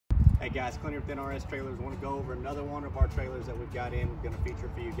Hey guys, Clint here with NRS Trailers. I want to go over another one of our trailers that we've got in. We're going to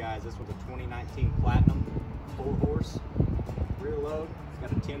feature for you guys. This one's a 2019 Platinum 4-horse rear load. It's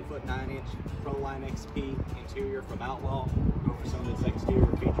got a 10-foot 9-inch Proline XP interior from Outlaw. Go for some of its exterior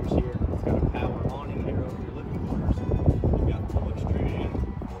features here. It's got a power awning here over your living quarters. You've got full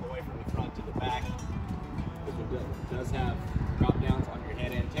extrusion all the way from the front to the back. This one does have drop downs on your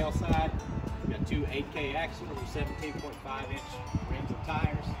head and tail side. You've got two 8K axles with 17.5-inch rims and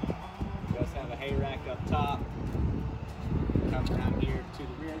tires. It does have a hay rack up top. Comes around here to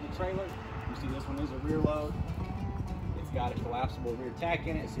the rear of the trailer. You see this one is a rear load. It's got a collapsible rear tack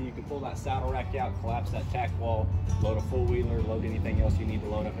in it, so you can pull that saddle rack out, collapse that tack wall, load a full wheeler, load anything else you need to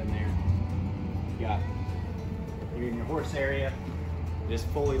load up in there. You got here in your horse area, it is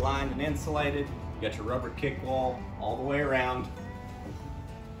fully lined and insulated. You got your rubber kick wall all the way around.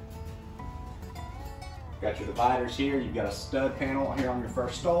 Got your dividers here. You've got a stud panel here on your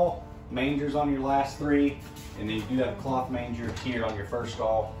first stall, mangers on your last three, and then you do have a cloth manger here on your first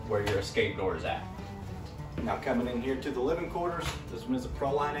stall where your escape door is at. Now coming in here to the living quarters, this one is a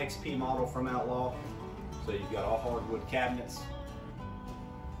Proline XP model from Outlaw. So you've got all hardwood cabinets,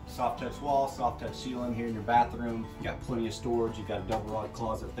 soft touch wall, soft touch ceiling here in your bathroom. You got plenty of storage. You've got a double rod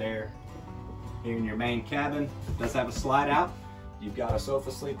closet there. Here in your main cabin, it does have a slide out. You've got a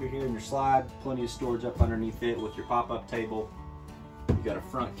sofa sleeper here in your slide, plenty of storage up underneath it with your pop-up table. You've got a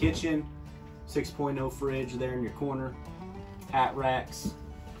front kitchen, 6.0 fridge there in your corner, hat racks,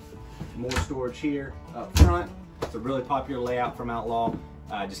 more storage here up front. It's a really popular layout from Outlaw.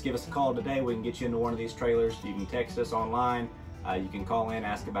 Just give us a call today. We can get you into one of these trailers. You can text us online. You can call in,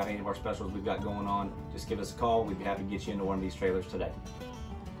 ask about any of our specials we've got going on. Just give us a call. We'd be happy to get you into one of these trailers today.